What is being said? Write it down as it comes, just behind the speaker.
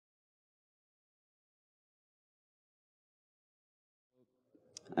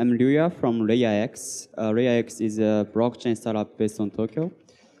I'm Ryuya from Ryuya. Ryuya is a blockchain startup based on Tokyo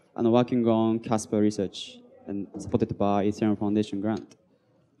and working on Casper research and supported by Ethereum Foundation grant.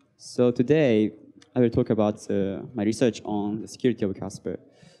 So today, I will talk about my research on the security of Casper.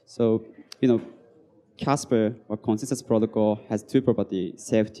 So, Casper, or consensus protocol, has two properties,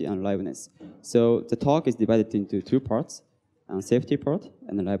 safety and liveness. So the talk is divided into two parts, safety part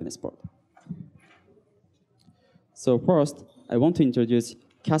and the liveness part. So first, I want to introduce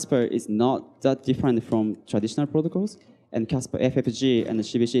Casper is not that different from traditional protocols, and Casper FFG and the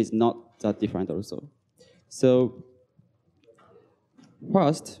CBC is not that different also. So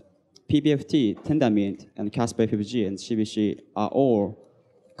first, PBFT, Tendermint, and Casper FFG and CBC are all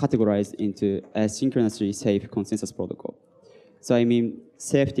categorized into asynchronously safe consensus protocol. So I mean,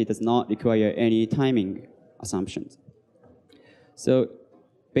 safety does not require any timing assumptions. So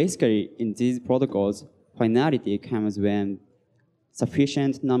basically, in these protocols, finality comes when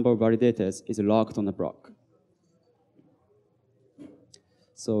sufficient number of validators is locked on a block.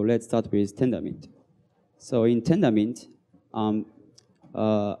 So let's start with Tendermint. So in Tendermint,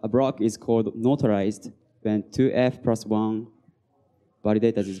 a block is called notarized when 2F plus 1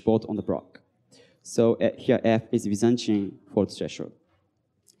 validators is both on the block. So here F is Byzantine fault threshold.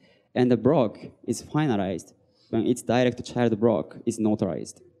 And the block is finalized when its direct child block is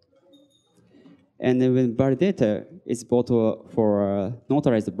notarized. And then when validator is bought for a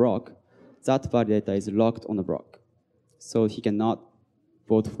notarized block, that validator is locked on the block. So he cannot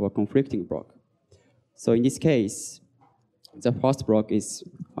vote for a conflicting block. So in this case, the first block is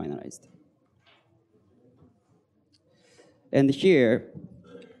finalized. And here,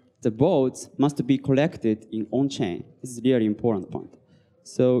 the votes must be collected in on-chain. This is a really important point.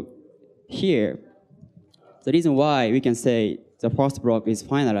 So here, the reason why we can say the first block is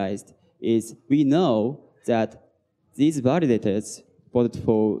finalized is we know that these validators voted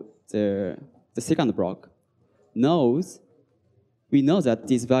for the second block we know that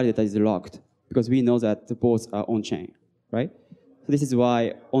this validator is locked because we know that the votes are on-chain, right? So this is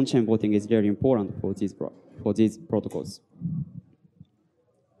why on-chain voting is very important for these protocols.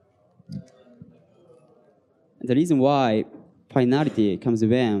 And the reason why finality comes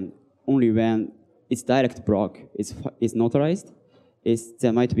only when its direct block is notarized is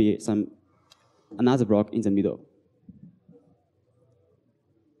there might be another block in the middle.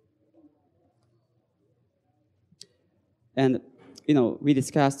 And we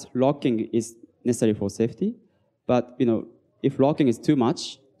discussed locking is necessary for safety, but if locking is too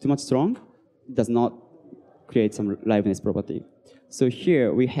much strong, it does not create some liveness property. So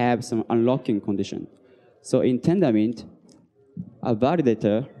here we have some unlocking condition. So in Tendermint, a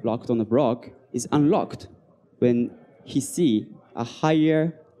validator locked on a block is unlocked when he sees a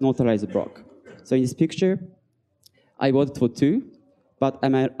higher notarized block. So in this picture, I voted for 2, but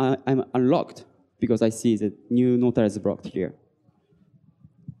I'm unlocked because I see the new notarized block here.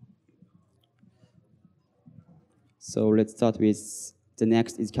 So let's start with the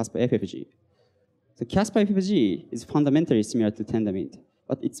next is Casper FFG. So Casper FFG is fundamentally similar to Tendermint,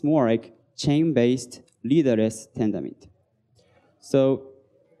 but it's more like chain-based leaderless Tendermint. So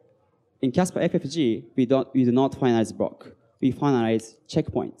in Casper FFG, we do not finalize block. We finalize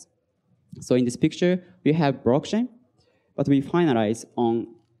checkpoints. So in this picture, we have blockchain, but we finalize on,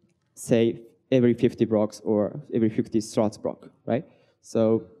 say, every 50 blocks or every 50 slots block, right?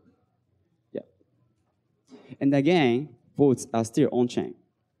 So, yeah. And again, votes are still on-chain.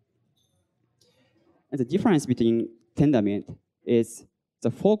 And the difference between Tendermint is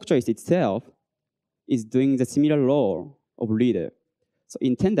the fork choice itself is doing the similar role of leader. So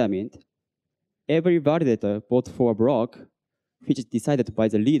in Tendermint, every validator votes for a block which is decided by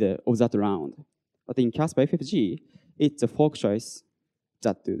the leader of that round. But in Casper FFG, it's the fork choice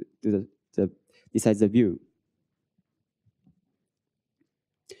that decides the view.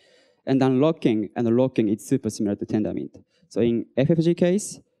 And unlocking and locking is super similar to Tendermint. So in FFG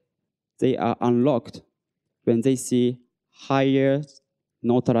case, they are unlocked when they see higher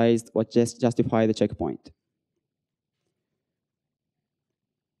notarized or just justified checkpoint.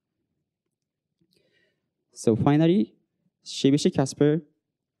 So finally, CBC Casper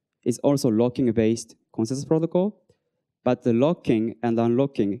is also locking-based consensus protocol, but the locking and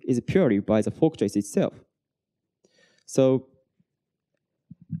unlocking is purely by the fork choice itself. So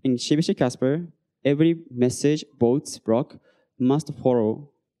in CBC Casper, every message votes block must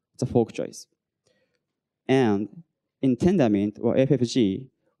follow the fork choice. And in Tendermint or FFG,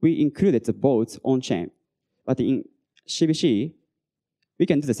 we included the votes on-chain. But in CBC, we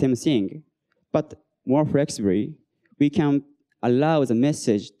can do the same thing, but more flexibly, we can allow the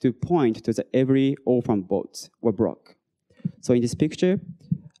message to point to every orphan vote or block. So in this picture,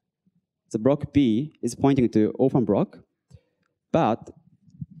 the block B is pointing to orphan block, but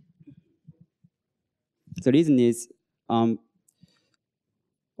the reason is,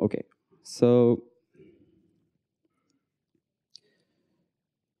 okay, so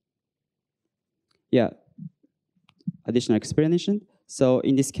yeah, additional explanation. So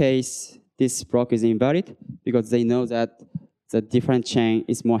in this case, this block is invalid because they know that the different chain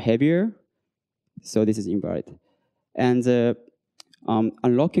is more heavier, so this is invalid. And the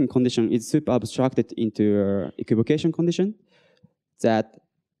unlocking condition is super abstracted into an equivocation condition that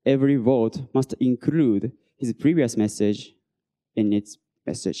every vote must include his previous message in its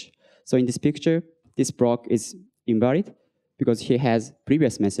message. So in this picture, this block is invalid because he has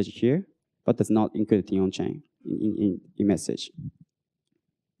previous message here, but does not include it in on-chain in message.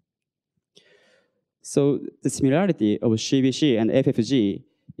 So the similarity of CBC and FFG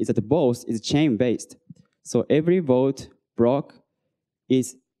is that both is chain-based. So every vote block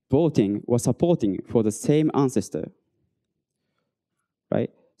is voting or supporting for the same ancestor, right?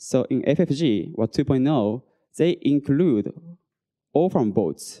 So in FFG or 2.0, they include orphan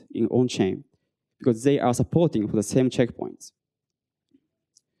votes in on-chain because they are supporting for the same checkpoints.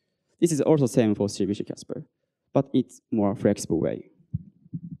 This is also same for CBC Casper, but it's more flexible way.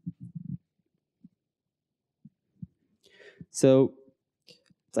 So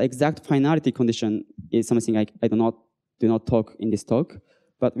the exact finality condition is something I do not talk in this talk,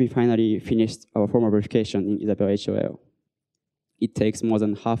 but we finally finished our formal verification in Isabel HOL. It takes more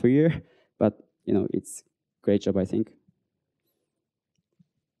than half a year, but it's a great job, I think.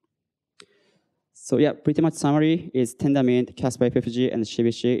 So yeah, pretty much summary is Tendermint, Casper FFG, and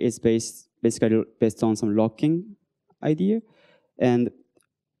CBC is basically based on some locking idea, and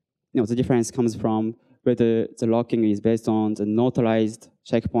the difference comes from whether the locking is based on the notarized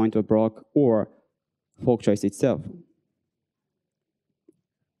checkpoint or block or fork choice itself.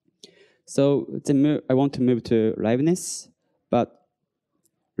 So I want to move to liveness, but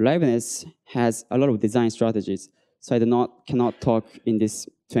liveness has a lot of design strategies, so I cannot talk in this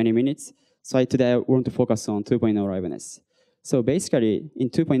 20 minutes. So today I want to focus on 2.0 liveness. So basically, in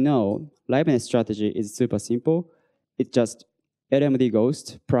 2.0, liveness strategy is super simple. It's just LMD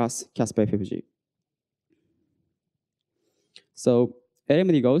Ghost plus Casper FFG. So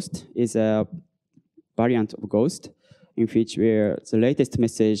LMD Ghost is a variant of Ghost in which where the latest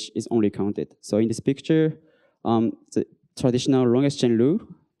message is only counted. So in this picture, the traditional longest chain rule,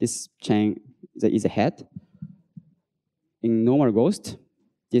 this chain is a head. In normal Ghost,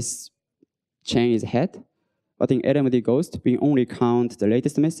 this chain is a head. But in LMD Ghost, we only count the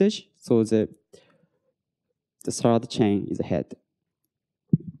latest message, so the third chain is a head.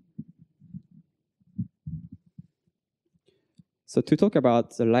 So to talk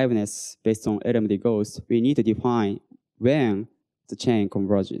about the liveness based on LMD Ghost, we need to define when the chain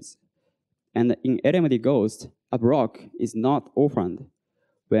converges. And in LMD Ghost, a block is not orphaned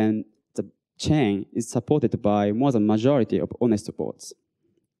when the chain is supported by more than majority of honest votes.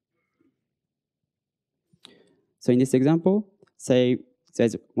 So in this example, say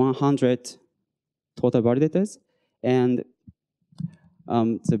there's 100 total validators, and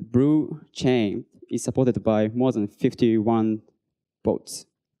the blue chain is supported by more than 51 votes.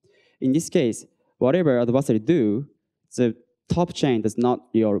 In this case, whatever adversary do, the top chain does not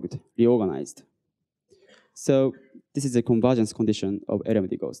reorganized. So this is a convergence condition of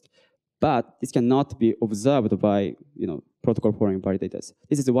LMD Ghost. But this cannot be observed by protocol following validators.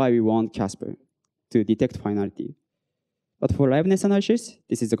 This is why we want Casper to detect finality. But for liveness analysis,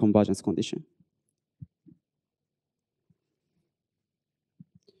 this is a convergence condition.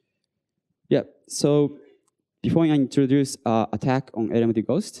 Yeah, so before I introduce attack on LMD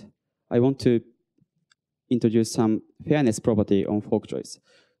Ghost, I want to introduce some fairness property on fork choice.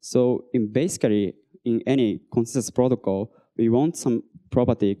 So basically, in any consensus protocol, we want some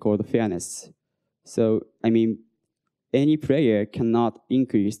property called fairness. So any player cannot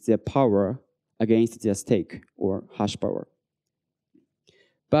increase their power against their stake or hash power.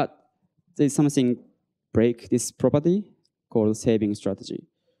 But there's something break this property called saving strategy.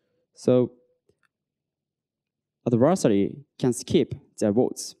 So adversary can skip their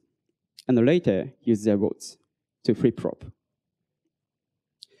votes and later use their votes to flip-flop.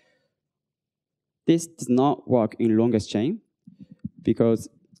 This does not work in longest chain because,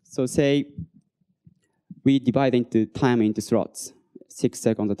 so say we divide into time into slots, 6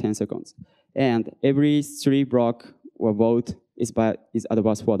 seconds or 10 seconds, and every 3 block or vote is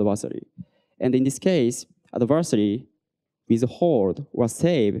adverse for adversary. And in this case, adversary withhold or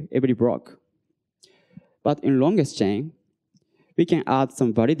save every block. But in longest chain, we can add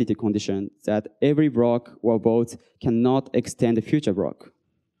some validity condition that every block or vote cannot extend the future block.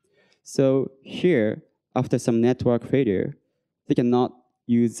 So here, after some network failure, they cannot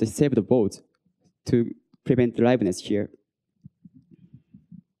use the saved vote to prevent liveness here.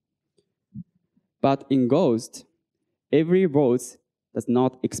 But in Ghost, every vote does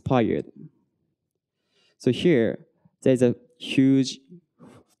not expire. So here, there's a huge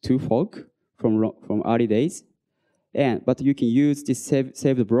two fork from early days, but you can use this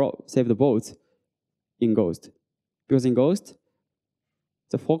saved vote in Ghost, because in Ghost,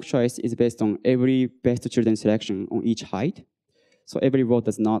 the fork choice is based on every best children selection on each height, so every vote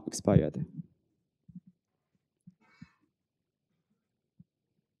does not expire.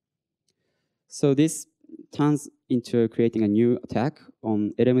 So this turns into creating a new attack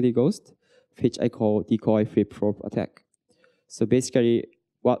on LMD Ghost, which I call decoy flip-flop attack. So basically,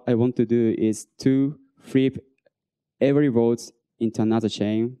 what I want to do is to flip every vote into another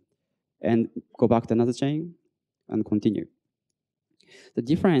chain and go back to another chain and continue. The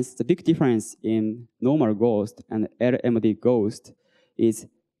big difference in normal Ghost and LMD Ghost is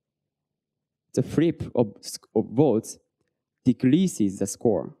the flip of votes decreases the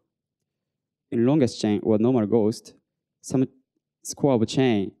score. In longest chain or normal Ghost, some score of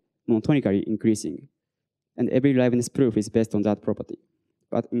chain monotonically increasing, and every liveness proof is based on that property.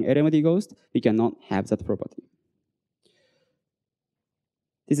 But in LMD Ghost, we cannot have that property.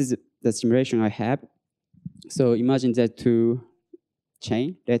 This is the simulation I have. So imagine that two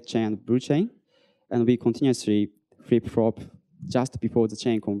chain, red chain and blue chain, and we continuously flip-flop just before the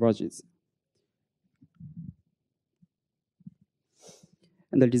chain converges.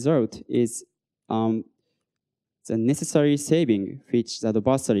 And the result is the necessary saving which the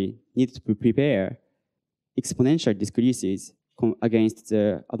adversary needs to prepare exponentially decreases against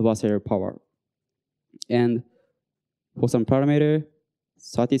the adversarial power. And for some parameter,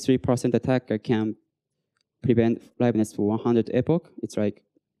 33% attacker can prevent liveness for 100 epoch. It's like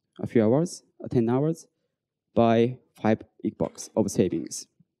a few hours, 10 hours, by 5 epochs of savings.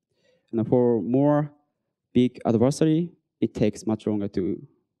 And for more big adversary, it takes much longer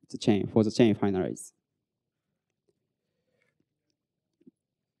for the chain finalize.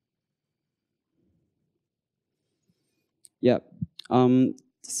 Yeah,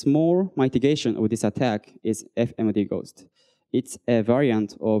 small mitigation of this attack is FMD Ghost. It's a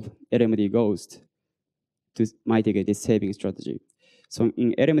variant of LMD Ghost to mitigate this saving strategy. So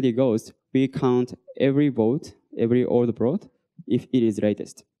in LMD Ghost, we count every vote, every old vote, if it is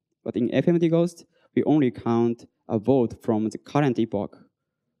latest. But in FMD Ghost, we only count a vote from the current epoch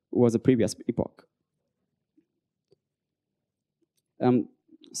or the previous epoch.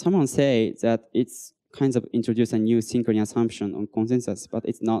 Someone say that it's kind of introduce a new synchrony assumption on consensus, but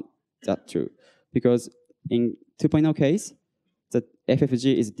it's not that true. Because in 2.0 case, the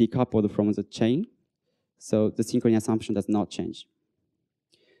FFG is decoupled from the chain, so the synchrony assumption does not change.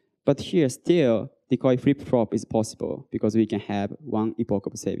 But here still, decoy flip-flop is possible because we can have one epoch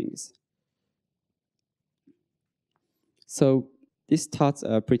of savings. So this starts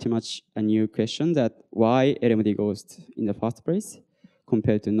pretty much a new question that why LMD Ghost in the first place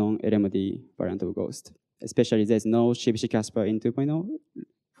compared to non-LMD variant of Ghost. Especially there's no Shibushi Casper in 2.0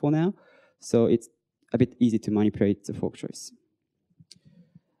 for now, so it's a bit easy to manipulate the fork choice.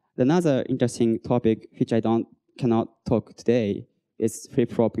 Another interesting topic which I cannot talk today is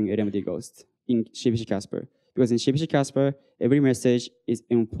flip-flopping LMD Ghost in Shibushi Casper. Because in Shibushi Casper, every message is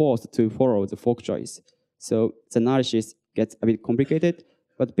enforced to follow the fork choice. So the analysis gets a bit complicated,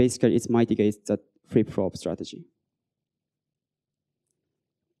 but basically it mitigates the flip-flop strategy.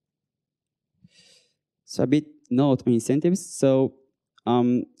 So a bit note on incentives. So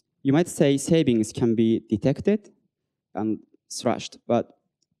you might say savings can be detected and slashed, but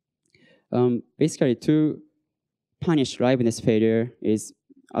basically to punish liveness failure is,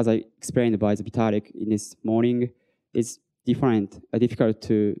 as I explained by the Vitalik in this morning, is difficult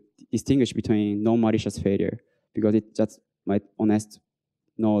to distinguish between non-malicious failure because it just might honest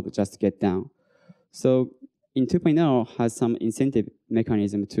node just get down. So in 2.0 has some incentive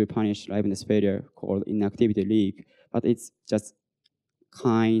mechanism to punish liveness failure called inactivity leak, but it's just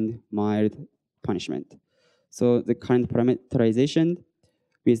kind, mild punishment. So the current parameterization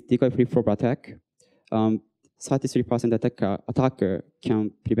with decoy flip-flop attack, 33% attacker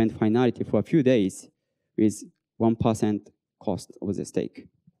can prevent finality for a few days with 1% cost of the stake.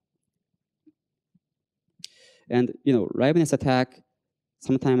 And liveness attack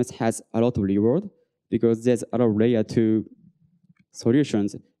sometimes has a lot of reward because there's a lot of layer 2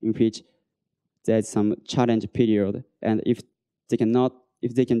 solutions in which there's some challenge period, and if they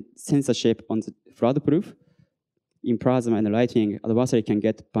can censorship on the flood proof in Plasma and Lightning, adversary can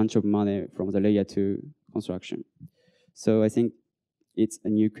get a bunch of money from the layer 2 construction. So I think it's a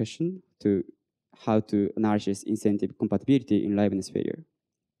new question to how to analyze incentive compatibility in liveness failure.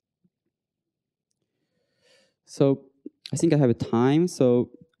 So I think I have time, so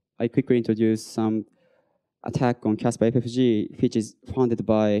I quickly introduce some attack on Casper FFG, which is founded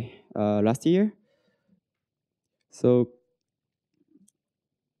by last year. So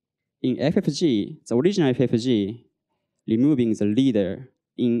in FFG, the original FFG, removing the leader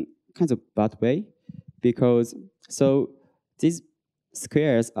in kind of bad way, because so these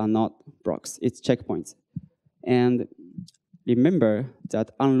squares are not blocks, it's checkpoints. And remember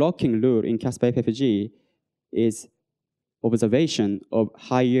that unlocking rule in Casper FFG is observation of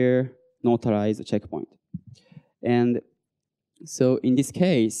higher notarized checkpoint. And so in this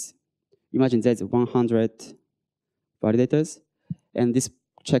case, imagine there's 100 validators, and this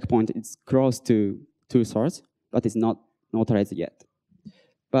checkpoint is close to 2 source, but it's not notarized yet.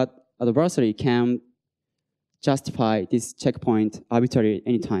 But adversary can justify this checkpoint arbitrarily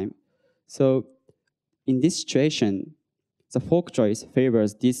anytime. So in this situation, the fork choice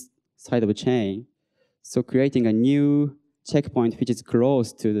favors this side of the chain. So creating a new checkpoint which is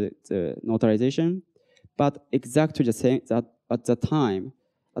close to the notarization, but exactly the same that at the time,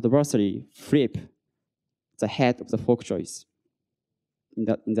 adversary flip the head of the fork choice in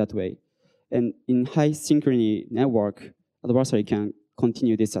that way. And in high synchrony network, adversary can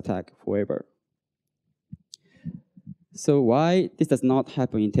continue this attack forever. So why this does not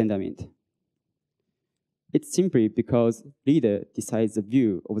happen in Tendermint? It's simply because leader decides the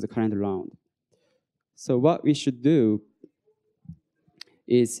view of the current round. So what we should do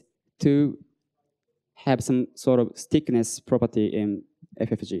is to have some sort of stickiness property in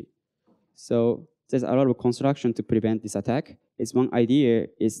FFG. So there's a lot of construction to prevent this attack. It's one idea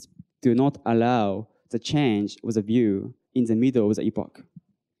is do not allow the change of the view in the middle of the epoch.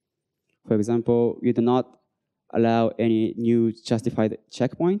 For example, you do not allow any new justified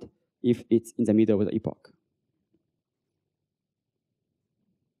checkpoint if it's in the middle of the epoch.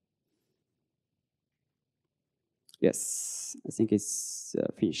 Yes, I think it's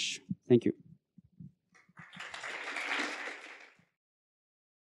finished. Thank you.